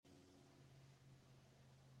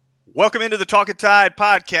Welcome into the Talking Tide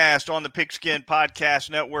podcast on the Pigskin Podcast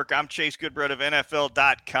Network. I'm Chase Goodbread of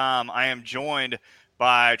NFL.com. I am joined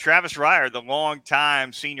by Travis Reier, the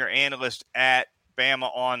longtime senior analyst at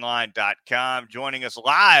BamaOnline.com, joining us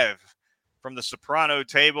live from the Soprano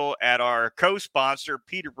table at our co-sponsor,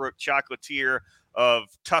 Peterbrook Chocolatier of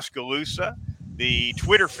Tuscaloosa. The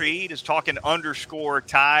Twitter feed is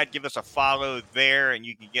talking_tide. Give us a follow there, and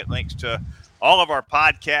you can get links to all of our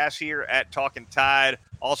podcasts here at Talking Tide.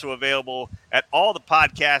 Also available at all the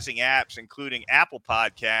podcasting apps, including Apple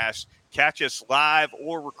Podcasts. Catch us live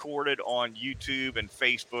or recorded on YouTube and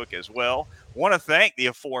Facebook as well. Want to thank the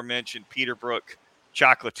aforementioned Peterbrook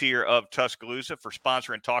Chocolatier of Tuscaloosa for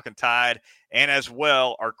sponsoring Talking Tide, and as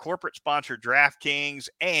well our corporate sponsor DraftKings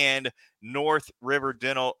and North River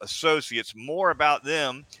Dental Associates. More about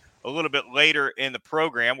them a little bit later in the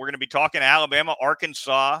program. We're going to be talking Alabama,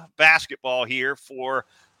 Arkansas basketball here for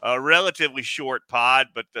a relatively short pod,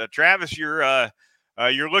 but Travis, you're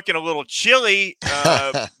looking a little chilly,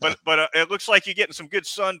 but it looks like you're getting some good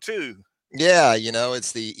sun too. Yeah,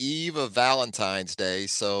 it's the eve of Valentine's Day,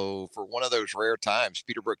 so for one of those rare times,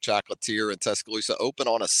 Peterbrook Chocolatier in Tuscaloosa open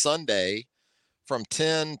on a Sunday from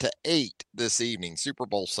 10 to 8 this evening, Super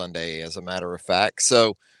Bowl Sunday, as a matter of fact.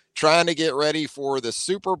 So trying to get ready for the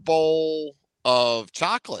Super Bowl of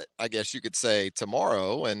chocolate, I guess you could say,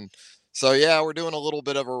 tomorrow. And so, yeah, we're doing a little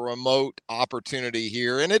bit of a remote opportunity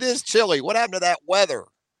here, and it is chilly. What happened to that weather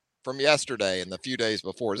from yesterday and the few days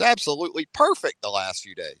before? Is absolutely perfect the last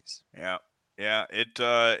few days. Yeah,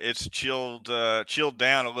 it's chilled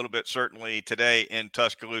down a little bit certainly today in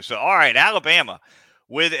Tuscaloosa. All right, Alabama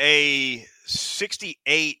with a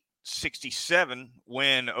 68-67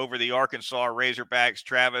 win over the Arkansas Razorbacks.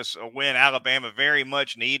 Travis, a win Alabama very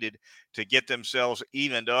much needed to get themselves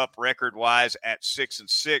evened up record-wise at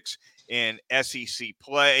 6-6 in SEC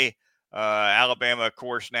play. Alabama, of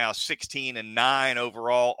course, now 16-9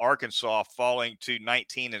 overall. Arkansas falling to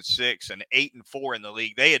 19-6 and 8-4 in the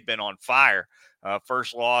league. They had been on fire.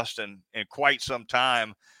 First lost in quite some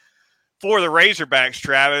time for the Razorbacks,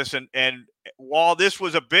 Travis. And while this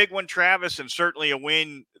was a big one, Travis, and certainly a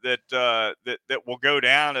win that will go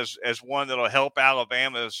down as one that'll help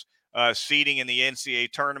Alabama's seeding in the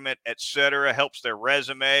NCAA tournament, et cetera, helps their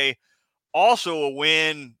resume. Also a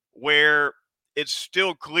win where it's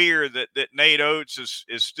still clear that Nate Oates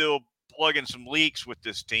is still plugging some leaks with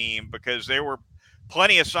this team, because there were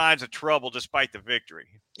plenty of signs of trouble despite the victory.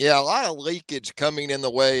 Yeah, a lot of leakage coming in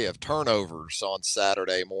the way of turnovers on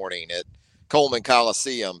Saturday morning at Coleman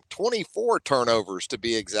Coliseum. 24 turnovers to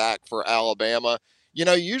be exact for Alabama. You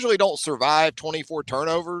usually don't survive 24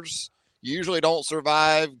 turnovers. You usually don't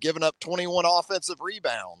survive giving up 21 offensive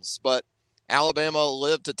rebounds. But Alabama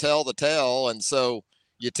lived to tell the tale, and so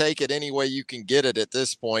you take it any way you can get it at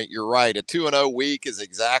this point. You're right. A 2-0 week is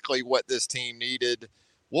exactly what this team needed.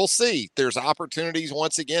 We'll see. There's opportunities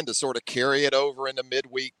once again to sort of carry it over into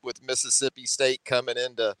midweek with Mississippi State coming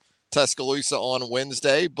into Tuscaloosa on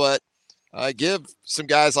Wednesday. But give some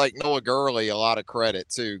guys like Noah Gurley a lot of credit,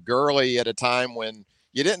 too. Gurley at a time when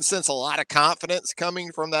you didn't sense a lot of confidence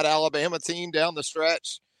coming from that Alabama team down the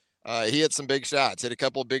stretch. He had some big shots, hit a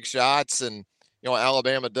couple of big shots, and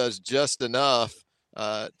Alabama does just enough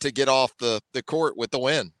to get off the court with the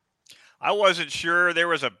win. I wasn't sure there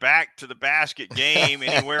was a back to the basket game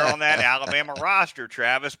anywhere on that Alabama roster,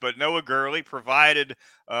 Travis, but Noah Gurley provided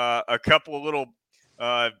a couple of little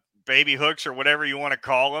baby hooks or whatever you want to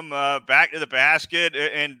call them, back to the basket,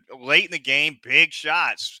 and late in the game, big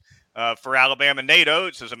shots for Alabama. Nate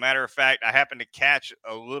Oates, as a matter of fact, I happened to catch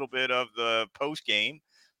a little bit of the post-game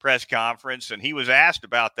press conference, and he was asked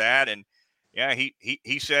about that, and yeah,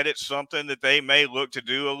 he said it's something that they may look to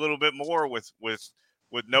do a little bit more with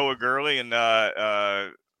Noah Gurley, and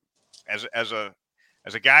as a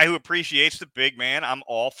guy who appreciates the big man, I'm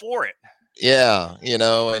all for it. Yeah,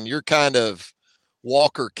 and you're kind of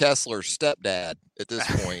Walker Kessler's stepdad at this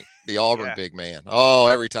point, the Auburn big man. Oh,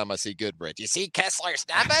 every time I see Goodbread, you see Kessler's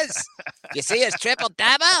numbers? You see his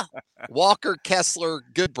triple-double? Walker Kessler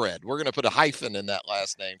Goodbread. We're going to put a hyphen in that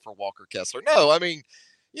last name for Walker Kessler. No, I mean,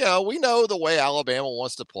 we know the way Alabama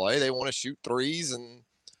wants to play. They want to shoot threes and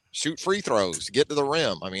shoot free throws, get to the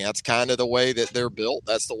rim. I mean, that's kind of the way that they're built.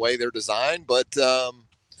 That's the way they're designed. But,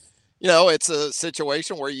 it's a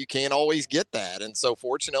situation where you can't always get that. And so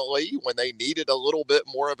fortunately, when they needed a little bit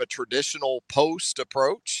more of a traditional post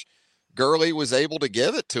approach, Gurley was able to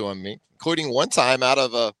give it to him, including one time out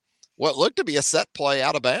of what looked to be a set play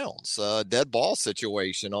out of bounds, dead ball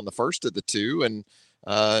situation on the first of the two. And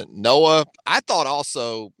Noah, I thought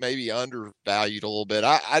also maybe undervalued a little bit.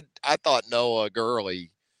 I thought Noah Gurley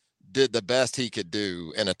did the best he could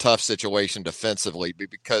do in a tough situation defensively,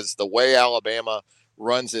 because the way Alabama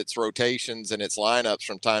runs its rotations and its lineups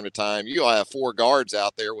from time to time, you'll have 4 guards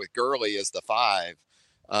out there with Gurley as the 5.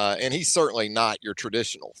 And he's certainly not your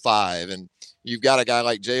traditional 5. And you've got a guy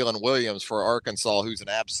like Jalen Williams for Arkansas, who's an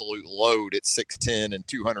absolute load at 6'10" and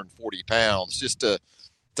 240 pounds, just to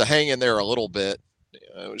hang in there a little bit.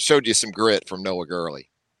 Showed you some grit from Noah Gurley.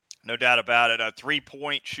 No doubt about it. A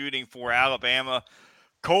 3-point shooting for Alabama.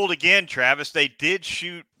 Cold again, Travis. They did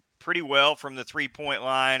shoot pretty well from the 3-point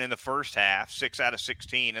line in the first half, 6 out of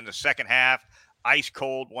 16. In the second half, ice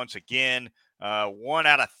cold once again. 1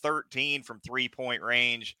 out of 13 from 3-point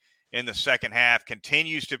range in the second half.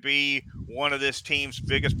 Continues to be one of this team's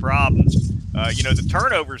biggest problems. The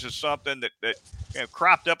turnovers is something that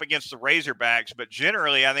cropped up against the Razorbacks, but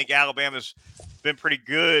generally I think Alabama's been pretty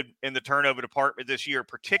good in the turnover department this year,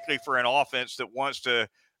 particularly for an offense that wants to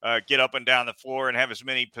get up and down the floor and have as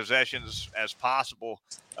many possessions as possible.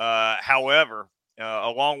 However,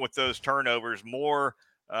 along with those turnovers, more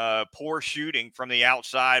poor shooting from the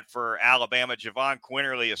outside for Alabama. Javon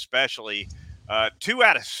Quinterly especially. 2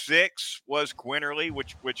 out of 6 was Quinterly,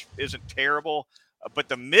 which isn't terrible, but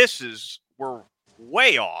the misses were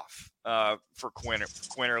way off for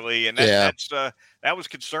Quinterly, and that was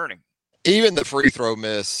concerning. Even the free throw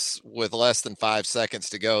miss with less than 5 seconds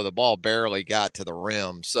to go, the ball barely got to the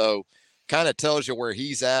rim. So kind of tells you where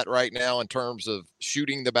he's at right now in terms of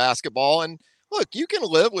shooting the basketball. And look, you can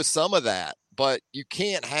live with some of that, but you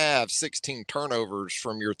can't have 16 turnovers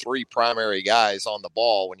from your 3 primary guys on the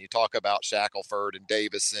ball when you talk about Shackelford and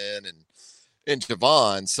Davison and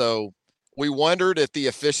Javon. So we wondered if the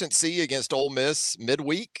efficiency against Ole Miss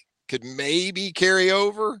midweek could maybe carry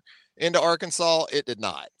over into Arkansas. It did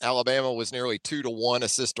not. Alabama was nearly 2-to-1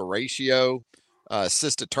 assist to ratio,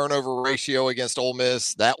 assist to turnover ratio against Ole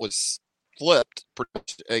Miss. That was flipped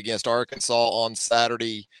against Arkansas on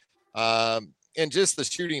Saturday. And just the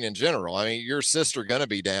shooting in general. I mean, your assists are going to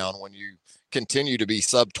be down when you continue to be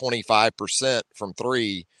sub 25% from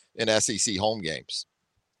 3 in SEC home games.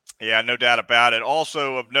 Yeah, no doubt about it.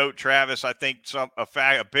 Also of note, Travis, I think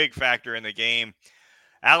a big factor in the game,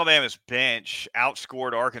 Alabama's bench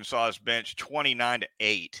outscored Arkansas's bench 29-8.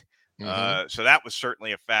 Mm-hmm. So that was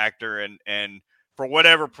certainly a factor. And for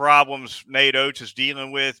whatever problems Nate Oates is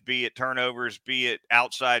dealing with, be it turnovers, be it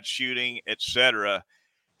outside shooting, etc.,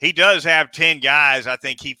 he does have 10 guys I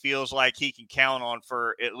think he feels like he can count on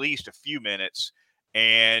for at least a few minutes.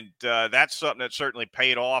 And that's something that certainly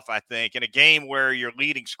paid off, I think, in a game where your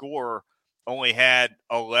leading scorer only had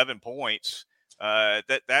 11 points.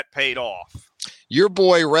 That paid off. Your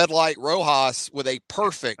boy Red Light Rojas with a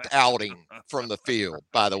perfect outing from the field,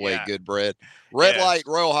 by the way, Good Bread. Red Light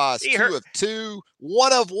Rojas, 2 of 2,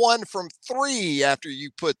 1 of 1 from 3 after you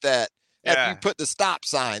put the stop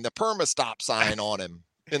sign, the perma stop sign on him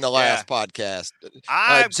in the last podcast.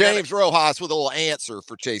 James Rojas with a little answer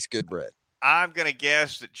for Chase Goodbread. I'm going to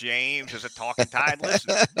guess that James is a Talking Tide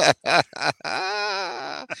listener.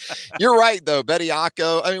 You're right, though,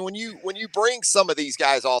 Bediako. I mean, when you bring some of these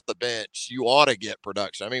guys off the bench, you ought to get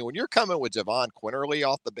production. I mean, when you're coming with Javon Quinterly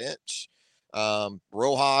off the bench,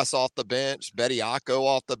 Rojas off the bench, Bediako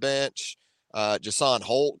off the bench, Jason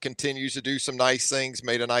Holt continues to do some nice things,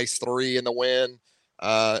 made a nice 3 in the win.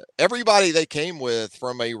 Everybody they came with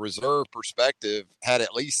from a reserve perspective had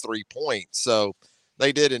at least 3 points. So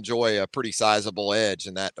they did enjoy a pretty sizable edge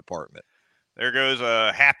in that department. There goes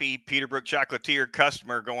a happy Peterbrook Chocolatier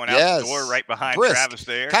customer going out the door right behind Brisk. Travis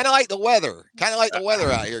there. Kind of like the weather.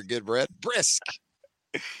 Out here, Good Bread. Brisk.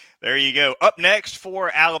 There you go. Up next for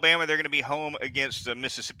Alabama, they're going to be home against the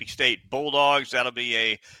Mississippi State Bulldogs. That'll be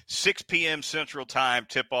a 6 p.m. Central Time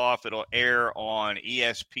tip-off. It'll air on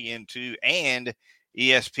ESPN2 and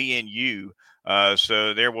ESPNU.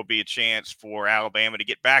 So there will be a chance for Alabama to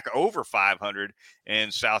get back over 500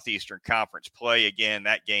 in Southeastern Conference play. Again,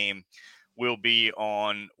 that game will be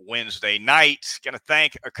on Wednesday night. Going to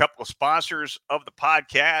thank a couple of sponsors of the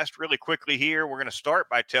podcast really quickly here. We're going to start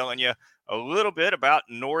by telling you a little bit about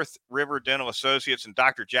North River Dental Associates and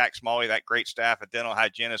Dr. Jack Smalley, that great staff at dental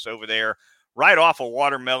hygienists over there, right off of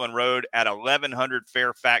Watermelon Road at 1100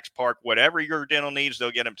 Fairfax Park. Whatever your dental needs,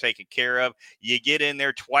 they'll get them taken care of. You get in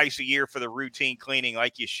there twice a year for the routine cleaning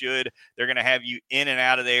like you should. They're going to have you in and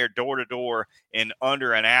out of there door to door in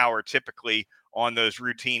under an hour, typically on those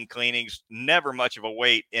routine cleanings. Never much of a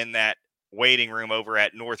wait in that waiting room over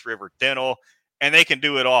at North River Dental. And they can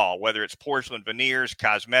do it all, whether it's porcelain veneers,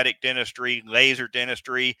 cosmetic dentistry, laser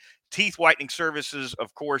dentistry, teeth whitening services,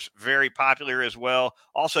 of course, very popular as well.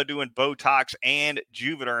 Also doing Botox and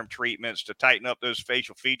Juvederm treatments to tighten up those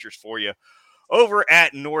facial features for you. over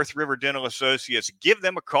at North River Dental Associates. Give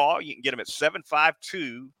them a call. You can get them at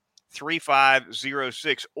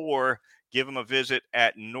 752-3506 or give them a visit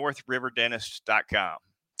at northriverdentist.com.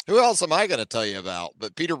 Who else am I going to tell you about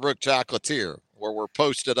but Peterbrook Chocolatier, where we're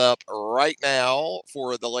posted up right now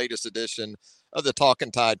for the latest edition of the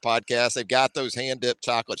Talking Tide podcast. They've got those hand-dipped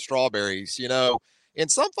chocolate strawberries, and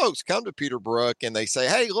some folks come to Peterbrook and they say,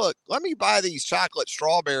 hey, look, let me buy these chocolate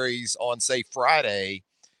strawberries on, say, Friday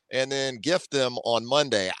and then gift them on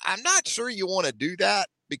Monday. I'm not sure you want to do that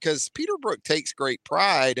because Peterbrook takes great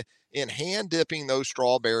pride in hand dipping those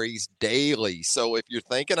strawberries daily. So if you're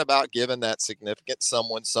thinking about giving that significant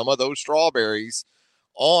someone some of those strawberries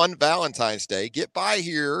on Valentine's Day, get by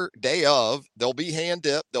here day of. They'll be hand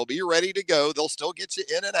dipped. They'll be ready to go. They'll still get you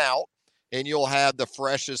in and out, and you'll have the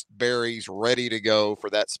freshest berries ready to go for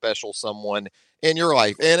that special someone in your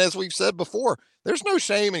life. And as we've said before, there's no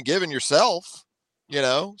shame in giving yourself,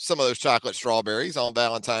 some of those chocolate strawberries on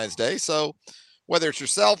Valentine's Day. So whether it's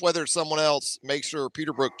yourself, whether it's someone else, make sure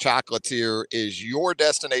Peterbrook Chocolatier is your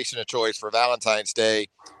destination of choice for Valentine's Day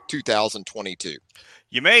 2022.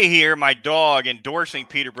 You may hear my dog endorsing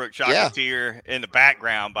Peterbrook Chocolatier in the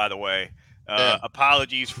background, by the way.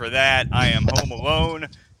 Apologies for that. I am home alone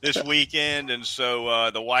this weekend, and so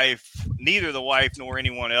neither the wife nor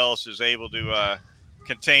anyone else is able to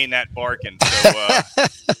contain that barking. So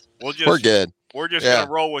we're good. We're just going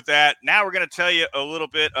to roll with that. Now we're going to tell you a little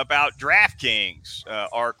bit about DraftKings,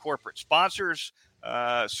 our corporate sponsors.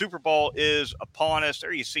 Super Bowl is upon us.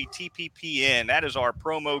 There you see TPPN. That is our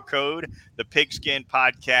promo code, the Pigskin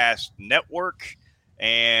Podcast Network.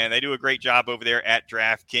 And they do a great job over there at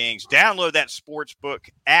DraftKings. Download that sportsbook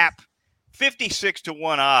app.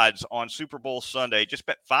 56-1 odds on Super Bowl Sunday. Just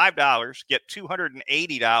bet $5, get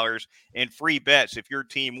 $280 in free bets if your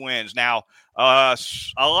team wins. Now, a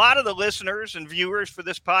lot of the listeners and viewers for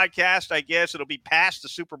this podcast, I guess it'll be past the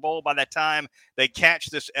Super Bowl by the time they catch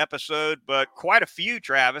this episode, but quite a few,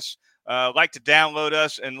 Travis, like to download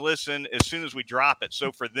us and listen as soon as we drop it.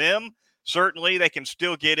 So for them, certainly they can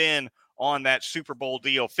still get in on that Super Bowl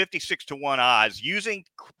deal. 56-1 odds using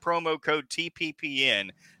promo code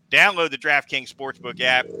TPPN. Download the DraftKings Sportsbook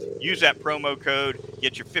app. Use that promo code.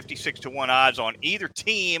 Get your 56-1 odds on either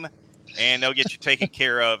team, and they'll get you taken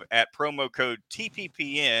care of at promo code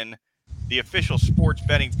TPPN. The official sports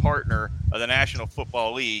betting partner of the National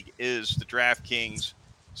Football League is the DraftKings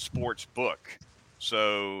Sportsbook.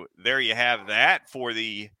 So there you have that for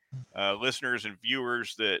the listeners and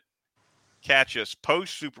viewers that catch us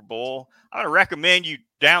post-Super Bowl. I'm going to recommend you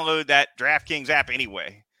download that DraftKings app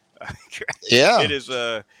anyway. Yeah. It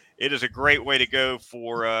is a great way to go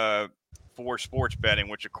for sports betting,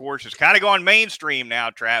 which of course has kind of gone mainstream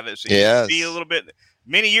now, Travis. It used to be a little bit.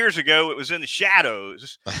 Many years ago, it was in the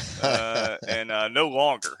shadows, and no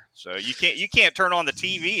longer. So you can't turn on the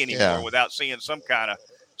TV anymore without seeing some kind of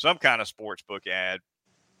sportsbook ad.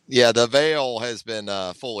 Yeah, the veil has been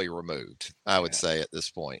fully removed, I would say, at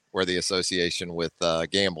this point, where the association with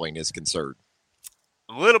gambling is concerned.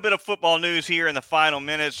 A little bit of football news here in the final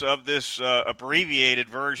minutes of this abbreviated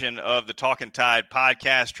version of the Talking Tide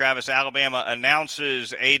podcast. Travis, Alabama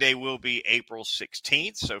announces A-Day will be April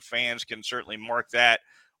 16th, so fans can certainly mark that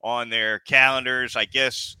on their calendars. I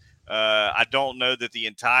guess I don't know that the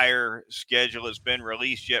entire schedule has been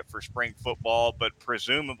released yet for spring football, but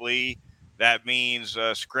presumably that means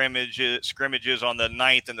scrimmages on the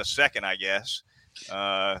 9th and the 2nd, I guess.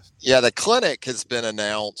 The clinic has been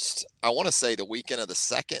announced. I want to say the weekend of the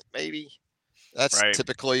 2nd, maybe. That's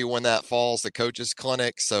typically when that falls, the coaches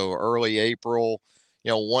clinic. So early April,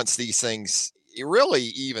 once these things, really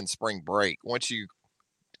even spring break, once you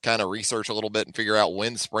kind of research a little bit and figure out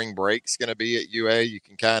when spring break's going to be at UA, you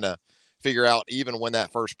can kind of figure out even when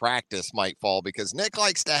that first practice might fall, because Nick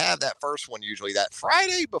likes to have that first one usually that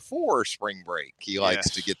Friday before spring break. He likes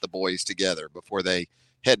to get the boys together before they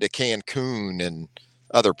head to Cancun and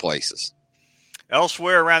other places.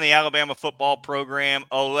 Elsewhere around the Alabama football program,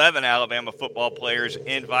 11 Alabama football players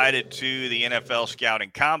invited to the NFL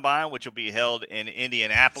Scouting Combine, which will be held in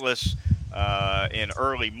Indianapolis in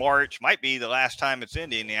early March. Might be the last time it's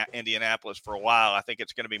in Indianapolis for a while. I think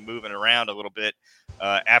it's going to be moving around a little bit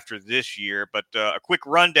after this year. But a quick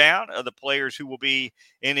rundown of the players who will be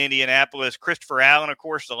in Indianapolis. Christopher Allen, of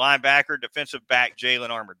course, the linebacker, defensive back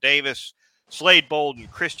Jalen Armour-Davis, Slade Bolden,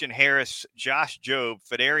 Christian Harris, Josh Jobe,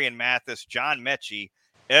 Fedarian Mathis, John Mechie,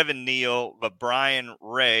 Evan Neal, LeBrian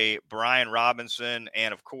Ray, Brian Robinson,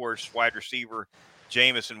 and, of course, wide receiver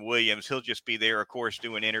Jamison Williams. He'll just be there, of course,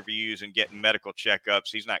 doing interviews and getting medical checkups.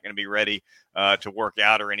 He's not going to be ready to work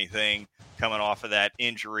out or anything coming off of that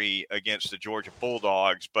injury against the Georgia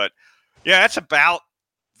Bulldogs. But, yeah, that's about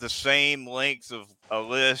the same length of a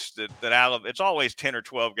list that Alabama. It's always 10 or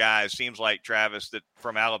 12 guys. Seems like, Travis, that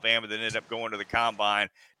from Alabama that ended up going to the combine.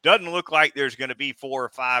 Doesn't look like there's going to be 4 or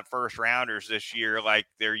 5 first rounders this year, like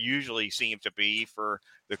there usually seems to be for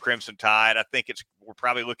the Crimson Tide. I think we're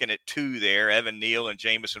probably looking at 2 there: Evan Neal and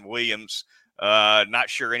Jamison Williams. Not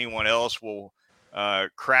sure anyone else will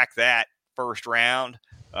crack that first round,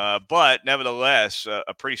 but nevertheless,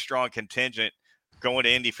 a pretty strong contingent going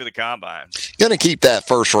to Indy for the combine. Going to keep that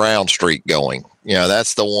first round streak going.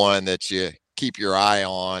 That's the one that you keep your eye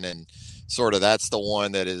on, and sort of that's the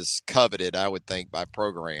one that is coveted, I would think, by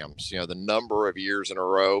programs, the number of years in a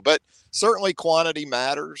row. But certainly quantity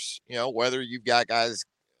matters, whether you've got guys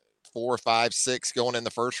 4, 5, 6 going in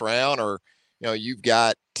the first round, or, you've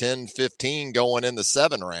got 10, 15 going in the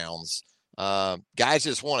 7 rounds. Guys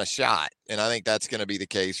just want a shot. And I think that's going to be the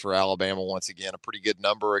case for Alabama once again. A pretty good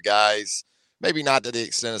number of guys. Maybe not to the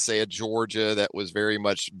extent of, say, a Georgia that was very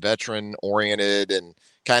much veteran-oriented and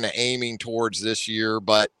kind of aiming towards this year.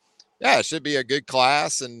 But, yeah, it should be a good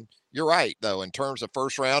class. And you're right, though, in terms of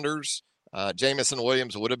first-rounders, Jamison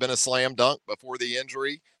Williams would have been a slam dunk before the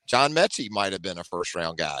injury. John Mechie might have been a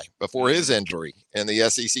first-round guy before his injury in the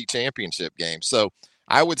SEC championship game. So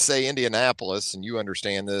I would say Indianapolis, and you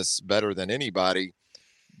understand this better than anybody,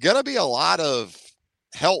 going to be a lot of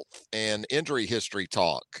health and injury history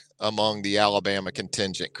talk among the Alabama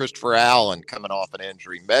contingent. Christopher Allen coming off an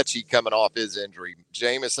injury, Mechie coming off his injury,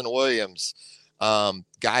 Jamison Williams,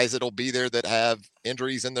 guys that'll be there that have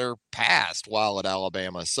injuries in their past while at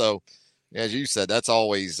Alabama. So, as you said, that's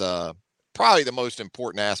always probably the most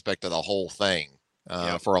important aspect of the whole thing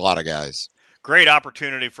for a lot of guys. Great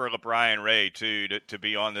opportunity for LaBryan Ray, too, to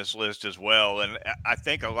be on this list as well. And I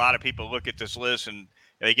think a lot of people look at this list and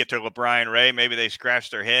they get to LaBryan Ray, maybe they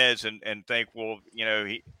scratch their heads and think, well,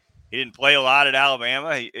 he didn't play a lot at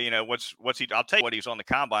Alabama. What's he? I'll tell you what he's on the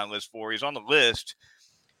combine list for. He's on the list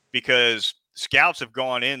because scouts have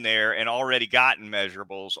gone in there and already gotten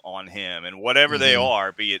measurables on him, and whatever they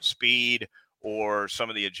are, be it speed or some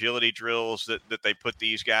of the agility drills that they put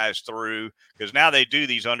these guys through, because now they do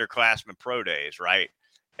these underclassmen pro days, right?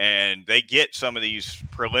 And they get some of these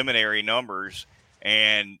preliminary numbers.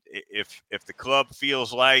 And if the club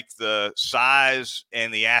feels like the size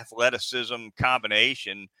and the athleticism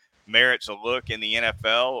combination merits a look in the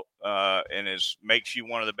NFL and makes you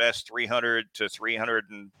one of the best 300 to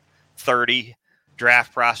 330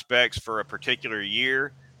 draft prospects for a particular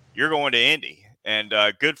year, you're going to Indy. And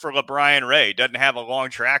good for LaBryan Ray. Doesn't have a long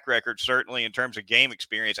track record, certainly, in terms of game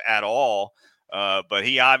experience at all. But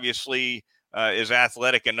he obviously is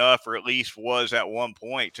athletic enough, or at least was at one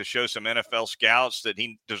point, to show some NFL scouts that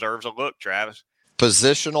he deserves a look, Travis.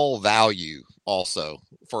 Positional value also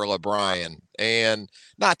for LaBryan. And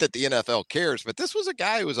not that the NFL cares, but this was a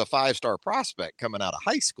guy who was a 5-star prospect coming out of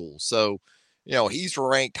high school. So, he's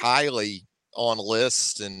ranked highly on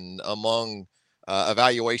lists and among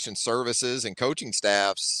evaluation services and coaching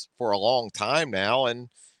staffs for a long time now. And,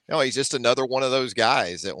 he's just another one of those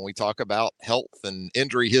guys that when we talk about health and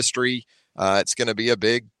injury history, it's going to be a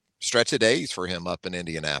big stretch of days for him up in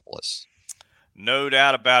Indianapolis. No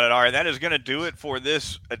doubt about it. All right, that is going to do it for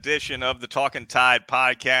this edition of the Talking Tide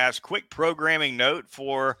podcast. Quick programming note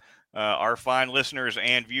for our fine listeners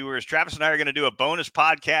and viewers. Travis and I are going to do a bonus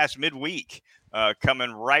podcast midweek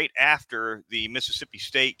coming right after the Mississippi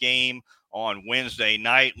State game on Wednesday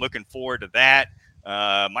night. Looking forward to that.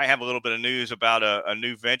 Might have a little bit of news about a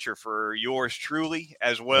new venture for yours truly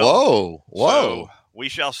as well. Whoa. So we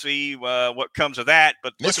shall see what comes of that.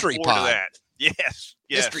 But mystery looking forward pod. to that. Yes.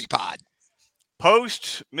 Mystery pod.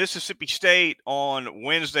 Post Mississippi State on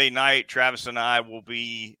Wednesday night, Travis and I will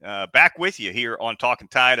be back with you here on Talking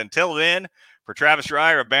Tide. Until then, for Travis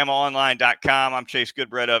Reier of BamaOnline.com, I'm Chase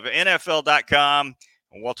Goodbread of NFL.com,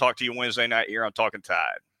 and we'll talk to you Wednesday night here on Talking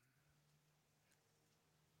Tide.